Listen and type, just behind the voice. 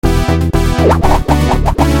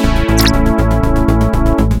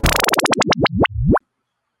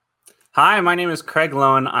Hi, my name is Craig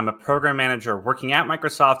Lowen. I'm a program manager working at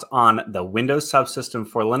Microsoft on the Windows Subsystem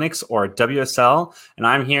for Linux, or WSL, and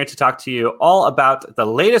I'm here to talk to you all about the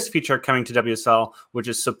latest feature coming to WSL, which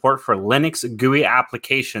is support for Linux GUI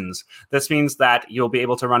applications. This means that you'll be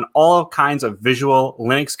able to run all kinds of visual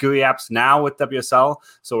Linux GUI apps now with WSL,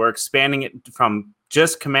 so we're expanding it from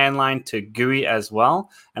just command line to GUI as well,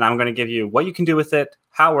 and I'm going to give you what you can do with it,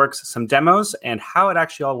 how it works, some demos, and how it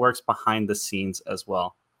actually all works behind the scenes as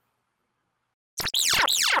well.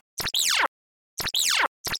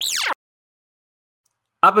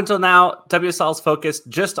 Up until now, WSL is focused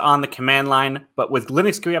just on the command line, but with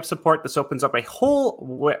Linux GUI app support, this opens up a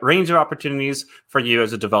whole range of opportunities for you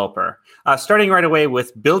as a developer. Starting right away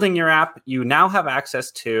with building your app, you now have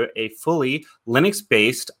access to a fully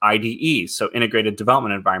Linux-based IDE, so integrated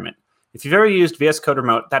development environment. If you've ever used VS Code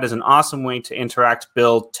Remote, that is an awesome way to interact,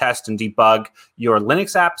 build, test, and debug your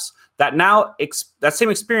Linux apps. That same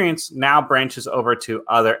experience now branches over to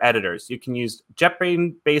other editors. You can use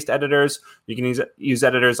JetBrains-based editors. You can use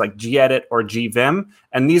editors like gedit or gvim,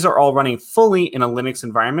 and these are all running fully in a Linux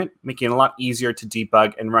environment, making it a lot easier to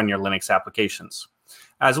debug and run your Linux applications.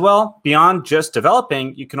 As well, beyond just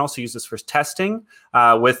developing, you can also use this for testing.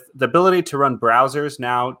 With the ability to run browsers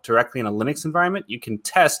now directly in a Linux environment, you can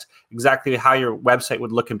test exactly how your website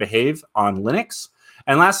would look and behave on Linux.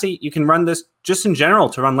 And lastly, you can run this just in general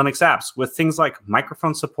to run Linux apps with things like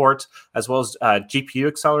microphone support, as well as GPU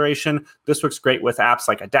acceleration. This works great with apps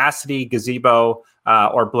like Audacity, Gazebo,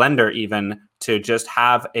 or Blender even, to just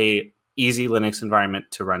have a easy Linux environment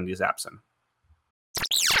to run these apps in.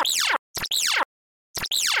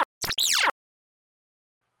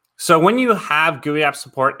 So when you have GUI app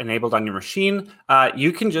support enabled on your machine,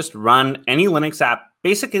 you can just run any Linux app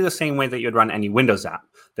basically the same way that you'd run any Windows app.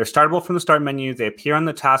 They're startable from the start menu. They appear on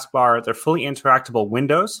the taskbar. They're fully interactable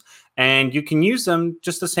windows, and you can use them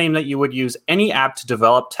just the same that you would use any app to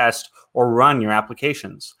develop, test, or run your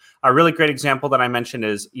applications. A really great example that I mentioned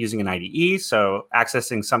is using an IDE, so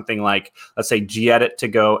accessing something like, let's say, gedit to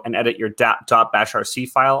go and edit your .bashrc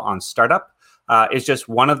file on startup is just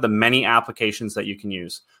one of the many applications that you can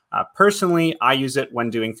use. Personally, I use it when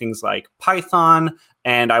doing things like Python,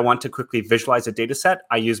 and I want to quickly visualize a data set.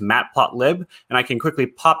 I use matplotlib, and I can quickly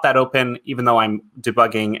pop that open, even though I'm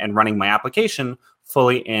debugging and running my application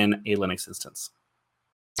fully in a Linux instance.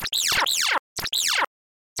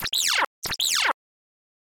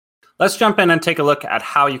 Let's jump in and take a look at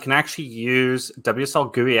how you can actually use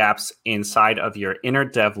WSL GUI apps inside of your inner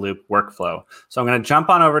dev loop workflow. So I'm going to jump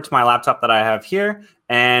on over to my laptop that I have here,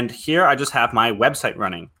 and here I just have my website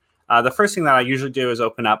running. The first thing that I usually do is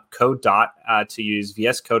open up Code to use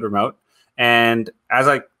VS Code Remote. And as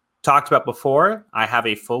I talked about before, I have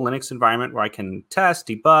a full Linux environment where I can test,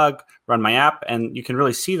 debug, run my app. And you can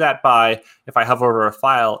really see that by, if I hover over a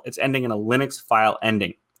file, it's ending in a Linux file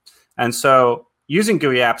ending. And so using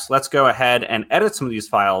GUI apps, let's go ahead and edit some of these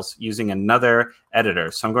files using another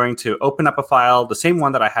editor. So I'm going to open up a file, the same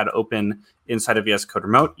one that I had open inside of VS Code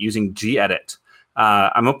Remote using gedit.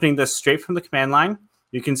 I'm opening this straight from the command line.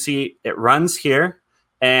 You can see it runs here,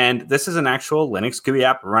 and this is an actual Linux GUI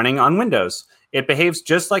app running on Windows. It behaves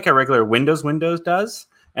just like a regular Windows does.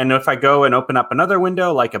 And if I go and open up another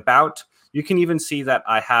window like About, you can even see that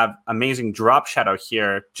I have amazing drop shadow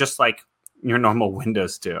here, just like your normal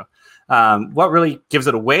Windows do. What really gives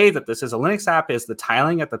it away that this is a Linux app is the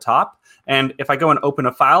tiling at the top. And if I go and open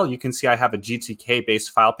a file, you can see I have a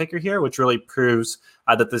GTK-based file picker here, which really proves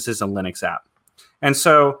that this is a Linux app. And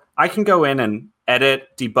so I can go in and edit,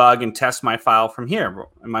 debug, and test my file from here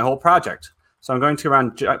in my whole project. So I'm going to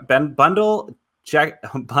run bundle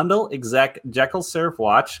exec Jekyll serve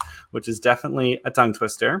watch, which is definitely a tongue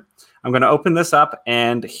twister. I'm going to open this up,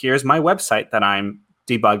 and here's my website that I'm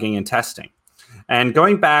debugging and testing. And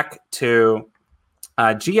going back to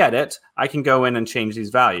gedit, I can go in and change these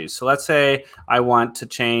values. So let's say I want to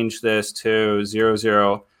change this to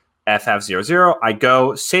 00FF00. I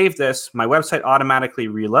go, save this. My website automatically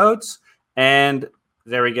reloads. And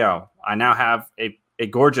there we go. I now have a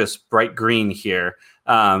gorgeous bright green here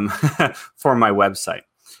for my website.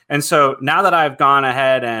 And so now that I've gone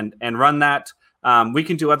ahead and run that, we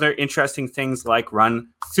can do other interesting things like run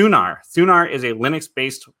Thunar. Thunar is a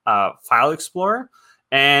Linux-based file explorer.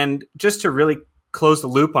 And just to really close the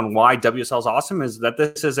loop on why WSL is awesome is that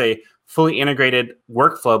this is a fully integrated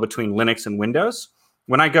workflow between Linux and Windows.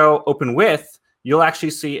 When I go open with, you'll actually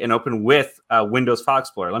see an open with Windows File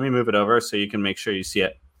Explorer. Let me move it over so you can make sure you see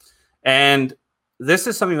it. And this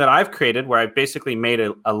is something that I've created where I've basically made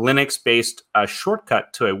a Linux-based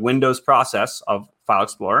shortcut to a Windows process of File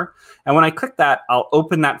Explorer. And when I click that, I'll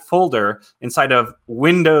open that folder inside of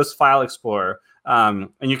Windows File Explorer. And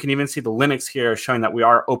you can even see the Linux here showing that we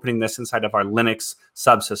are opening this inside of our Linux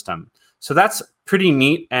subsystem. So that's pretty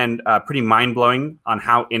neat and pretty mind-blowing on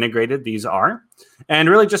how integrated these are. And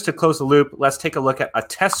really just to close the loop, let's take a look at a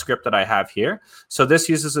test script that I have here. So this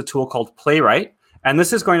uses a tool called Playwright, and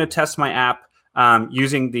this is going to test my app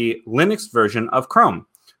using the Linux version of Chrome.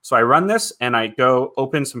 So I run this and I go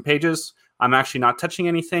open some pages. I'm actually not touching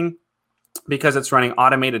anything because it's running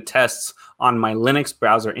automated tests on my Linux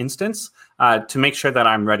browser instance to make sure that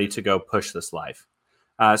I'm ready to go push this live.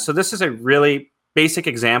 So this is a really basic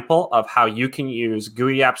example of how you can use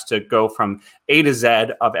GUI apps to go from A to Z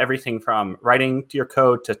of everything from writing your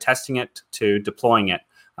code to testing it to deploying it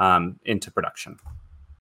into production.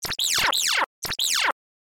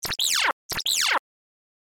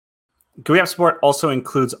 GUI app support also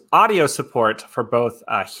includes audio support for both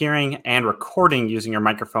hearing and recording using your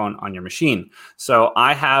microphone on your machine. So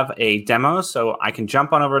I have a demo, so I can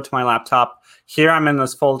jump on over to my laptop. Here I'm in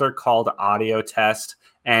this folder called audio test,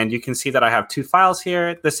 and you can see that I have 2 files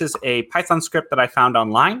here. This is a Python script that I found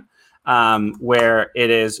online where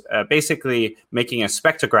it is basically making a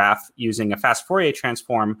spectrograph using a fast Fourier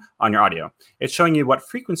transform on your audio. It's showing you what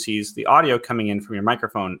frequencies the audio coming in from your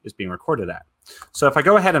microphone is being recorded at. So if I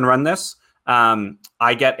go ahead and run this,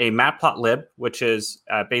 I get a matplotlib, which is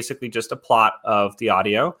basically just a plot of the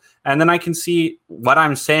audio. And then I can see what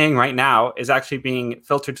I'm saying right now is actually being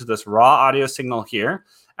filtered to this raw audio signal here.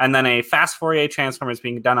 And then a fast Fourier transform is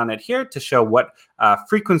being done on it here to show what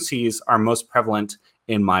frequencies are most prevalent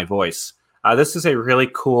in my voice. This is a really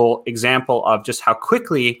cool example of just how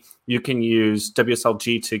quickly you can use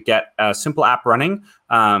WSL-G to get a simple app running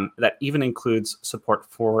that even includes support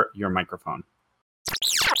for your microphone.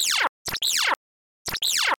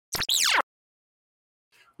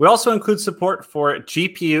 We also include support for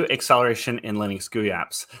GPU acceleration in Linux GUI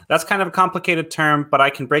apps. That's kind of a complicated term, but I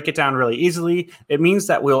can break it down really easily. It means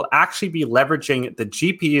that we'll actually be leveraging the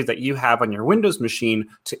GPU that you have on your Windows machine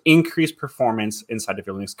to increase performance inside of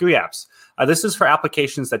your Linux GUI apps. This is for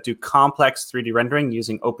applications that do complex 3D rendering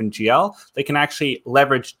using OpenGL. They can actually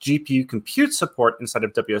leverage GPU compute support inside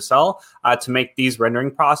of WSL to make these rendering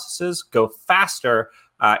processes go faster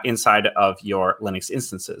inside of your Linux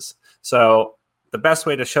instances. So the best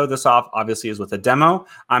way to show this off, obviously, is with a demo.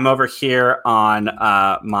 I'm over here on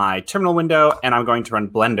my terminal window, and I'm going to run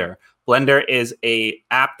Blender. Blender is an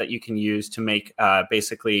app that you can use to make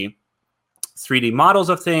basically 3D models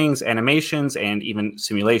of things, animations, and even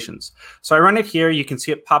simulations. So I run it here. You can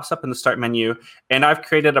see it pops up in the Start menu, and I've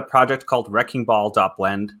created a project called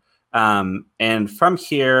wreckingball.blend. And from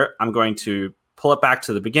here, I'm going to pull it back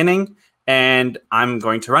to the beginning, and I'm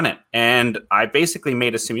going to run it. And I basically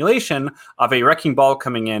made a simulation of a wrecking ball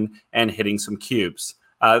coming in and hitting some cubes.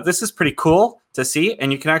 This is pretty cool to see,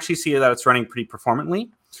 and you can actually see that it's running pretty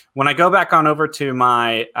performantly. When I go back on over to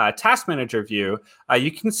my task manager view,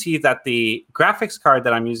 you can see that the graphics card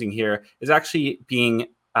that I'm using here is actually being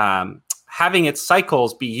having its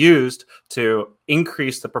cycles be used to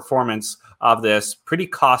increase the performance of this pretty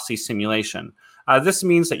costly simulation. This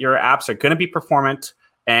means that your apps are going to be performant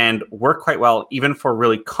and work quite well, even for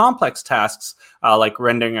really complex tasks like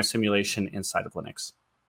rendering a simulation inside of Linux.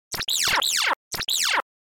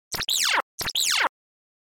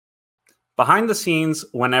 Behind the scenes,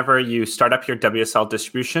 whenever you start up your WSL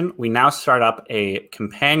distribution, we now start up a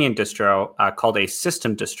companion distro called a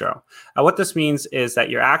system distro. What this means is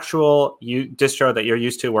that your actual distro that you're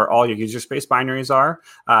used to, where all your user space binaries are,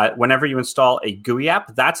 whenever you install a GUI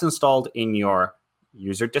app, that's installed in your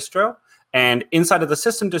user distro. And inside of the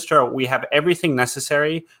system distro, we have everything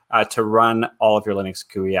necessary to run all of your Linux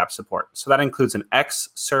GUI app support. So that includes an X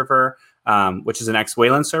server, which is an X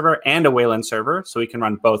Wayland server, and a Wayland server. So we can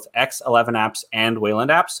run both X11 apps and Wayland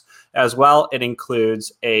apps. As well, it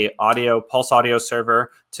includes a pulse audio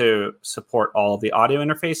server to support all of the audio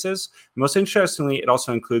interfaces. Most interestingly, it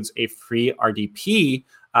also includes a free RDP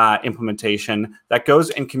implementation that goes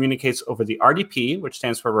and communicates over the RDP, which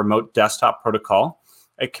stands for Remote Desktop Protocol.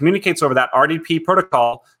 It communicates over that RDP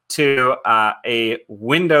protocol to a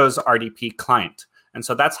Windows RDP client. And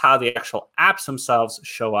so that's how the actual apps themselves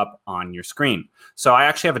show up on your screen. So I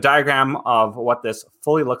actually have a diagram of what this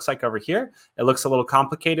fully looks like over here. It looks a little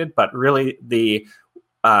complicated, but really the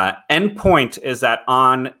end point is that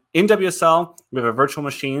in WSL, we have a virtual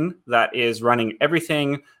machine that is running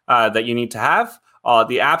everything that you need to have.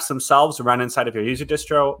 The apps themselves run inside of your user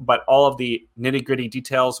distro, but all of the nitty-gritty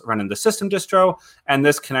details run in the system distro, and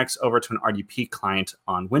this connects over to an RDP client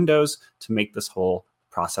on Windows to make this whole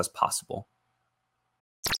process possible.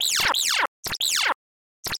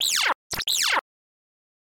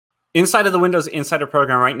 Inside of the Windows Insider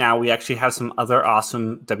program right now, we actually have some other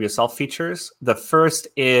awesome WSL features. The first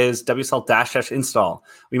is WSL --install.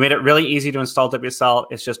 We made it really easy to install WSL.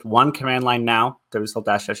 It's just one command line now, WSL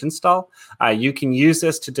 --install. You can use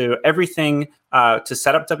this to do everything to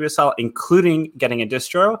set up WSL, including getting a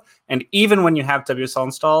distro. And even when you have WSL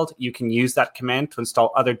installed, you can use that command to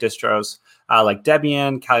install other distros like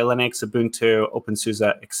Debian, Kali Linux, Ubuntu,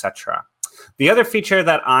 OpenSUSE, etc. The other feature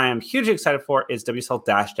that I am hugely excited for is WSL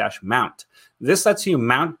 --mount. This lets you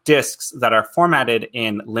mount disks that are formatted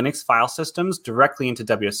in Linux file systems directly into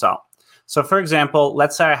WSL. So for example,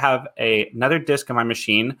 let's say I have another disk on my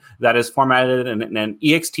machine that is formatted in an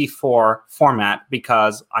ext4 format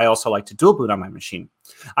because I also like to dual boot on my machine.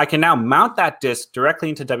 I can now mount that disk directly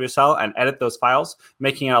into WSL and edit those files,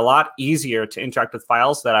 making it a lot easier to interact with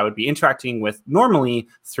files that I would be interacting with normally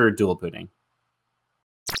through dual booting.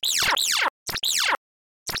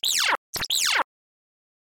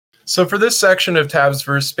 So for this section of Tabs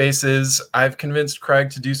vs. Spaces, I've convinced Craig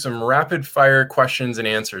to do some rapid fire questions and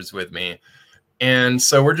answers with me. And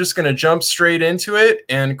so we're just going to jump straight into it.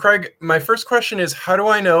 And Craig, my first question is, how do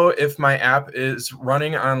I know if my app is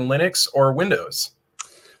running on Linux or Windows?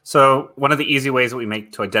 So one of the easy ways that we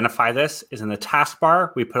make to identify this is in the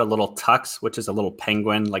taskbar, we put a little tux, which is a little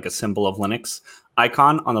penguin, like a symbol of Linux,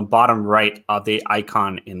 icon on the bottom right of the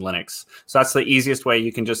icon in Linux. So that's the easiest way.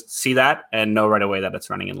 You can just see that and know right away that it's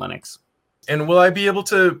running in Linux. And will I be able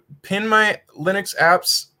to pin my Linux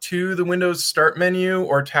apps to the Windows Start menu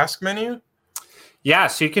or Task menu? Yeah,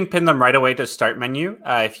 so you can pin them right away to Start menu.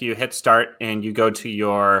 If you hit Start and you go to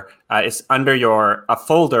your, it's under a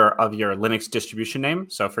folder of your Linux distribution name.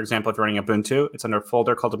 So for example, if you're running Ubuntu, it's under a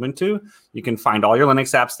folder called Ubuntu. You can find all your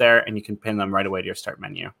Linux apps there and you can pin them right away to your Start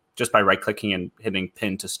menu just by right-clicking and hitting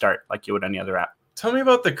Pin to Start like you would any other app. Tell me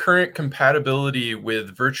about the current compatibility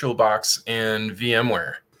with VirtualBox and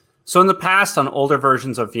VMware. So in the past, on older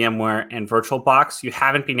versions of VMware and VirtualBox, you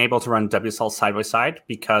haven't been able to run WSL side by side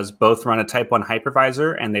because both run a Type 1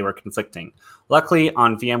 hypervisor and they were conflicting. Luckily,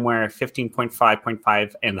 on VMware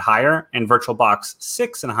 15.5.5 and higher and VirtualBox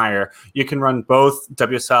 6 and higher, you can run both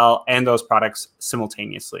WSL and those products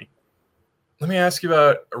simultaneously. Let me ask you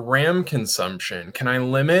about RAM consumption. Can I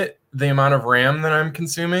limit the amount of RAM that I'm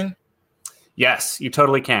consuming? Yes, you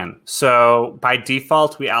totally can. So by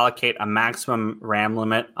default, we allocate a maximum RAM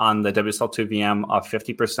limit on the WSL2 VM of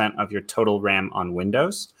 50% of your total RAM on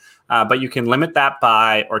Windows. But you can limit that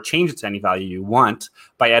by, or change it to any value you want,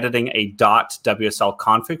 by editing a .wsl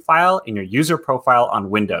config file in your user profile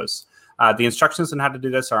on Windows. The instructions on how to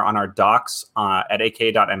do this are on our docs at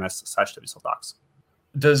aka.ms/wsldocs.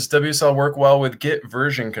 Does WSL work well with Git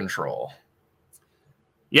version control?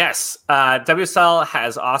 Yes, WSL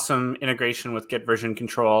has awesome integration with Git version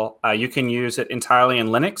control. You can use it entirely in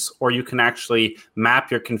Linux, or you can actually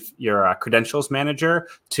map your credentials manager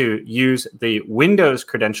to use the Windows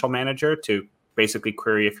credential manager to basically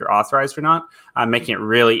query if you're authorized or not, making it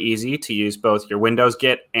really easy to use both your Windows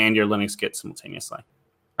Git and your Linux Git simultaneously.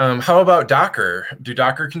 How about Docker? Do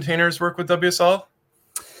Docker containers work with WSL?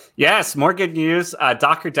 Yes, more good news.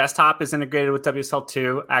 Docker Desktop is integrated with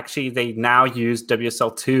WSL2. Actually, they now use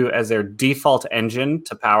WSL2 as their default engine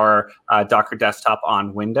to power Docker Desktop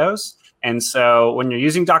on Windows. And so when you're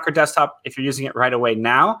using Docker Desktop, if you're using it right away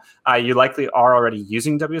now, you likely are already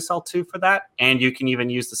using WSL2 for that. And you can even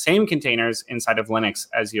use the same containers inside of Linux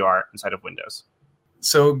as you are inside of Windows.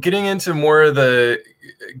 So getting into more of the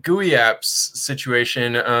GUI apps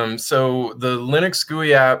situation. So the Linux GUI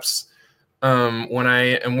apps, when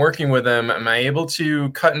I am working with them, am I able to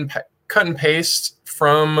cut and paste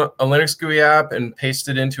from a Linux GUI app and paste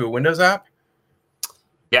it into a Windows app?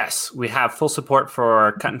 Yes, we have full support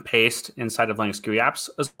for cut and paste inside of Linux GUI apps,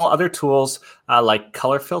 as well as other tools like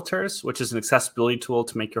color filters, which is an accessibility tool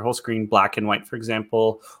to make your whole screen black and white, for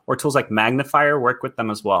example, or tools like Magnifier work with them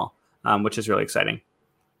as well, which is really exciting.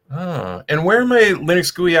 Oh, and where are my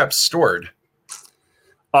Linux GUI apps stored?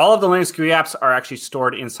 All of the Linux GUI apps are actually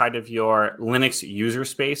stored inside of your Linux user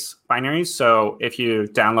space binaries. So if you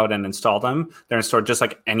download and install them, they're stored just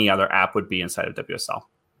like any other app would be inside of WSL.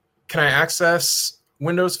 Can I access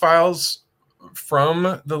Windows files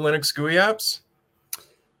from the Linux GUI apps?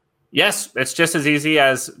 Yes, it's just as easy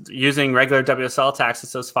as using regular WSL to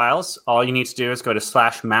access those files. All you need to do is go to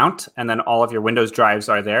 /mount, and then all of your Windows drives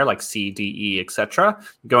are there, like C, D, E, etc.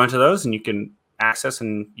 Go into those, and you can access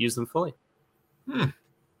and use them fully.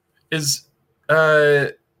 Is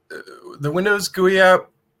the Windows GUI app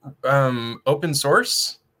open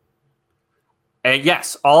source?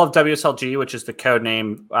 Yes, all of WSLG, which is the code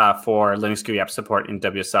name for Linux GUI app support in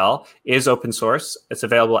WSL, is open source. It's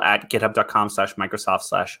available at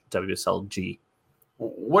github.com/Microsoft/WSLG.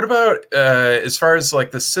 What about as far as like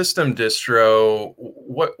the system distro?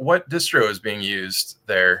 What distro is being used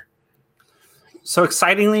there? So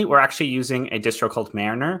excitingly, we're actually using a distro called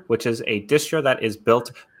Mariner, which is a distro that is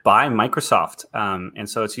built by Microsoft. And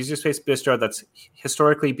so it's user space distro that's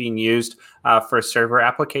historically been used for server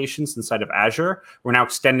applications inside of Azure. We're now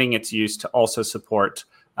extending its use to also support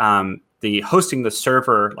the hosting the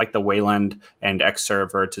server like the Wayland and X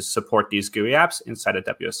server to support these GUI apps inside of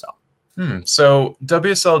WSL. So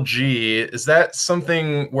WSL-G, is that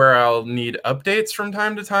something where I'll need updates from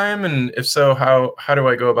time to time? And if so, how do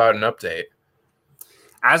I go about an update?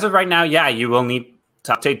 As of right now, yeah, you will need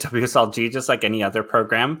to update WSL-G just like any other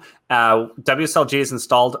program. WSL-G is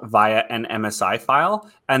installed via an MSI file.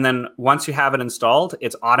 And then once you have it installed,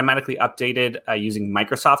 it's automatically updated using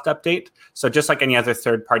Microsoft Update. So just like any other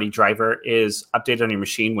third-party driver is updated on your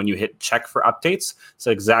machine when you hit check for updates. It's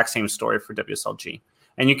the exact same story for WSL-G.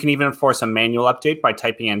 And you can even enforce a manual update by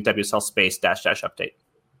typing in WSL space -- update.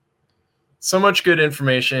 So much good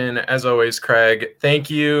information, as always, Craig. Thank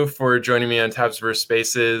you for joining me on Tabs vs.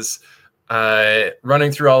 Spaces,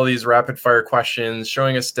 running through all these rapid-fire questions,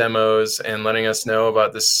 showing us demos, and letting us know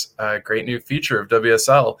about this great new feature of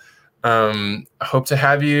WSL. I hope to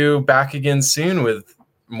have you back again soon with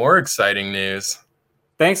more exciting news.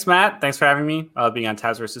 Thanks, Matt. Thanks for having me being on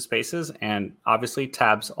Tabs vs. Spaces, and obviously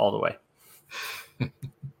Tabs all the way.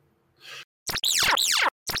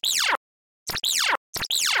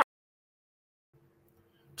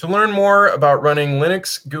 To learn more about running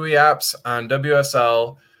Linux GUI apps on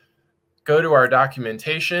WSL, go to our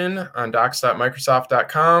documentation on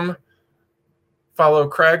docs.microsoft.com, follow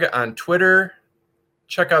Craig on Twitter,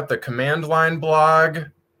 check out the command line blog,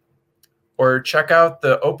 or check out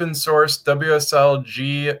the open source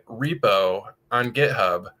WSL-G repo on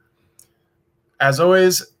GitHub. As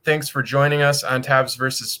always, thanks for joining us on Tabs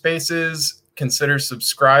vs. Spaces. Consider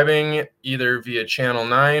subscribing either via Channel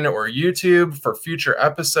 9 or YouTube for future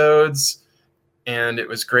episodes. And it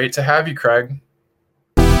was great to have you, Craig.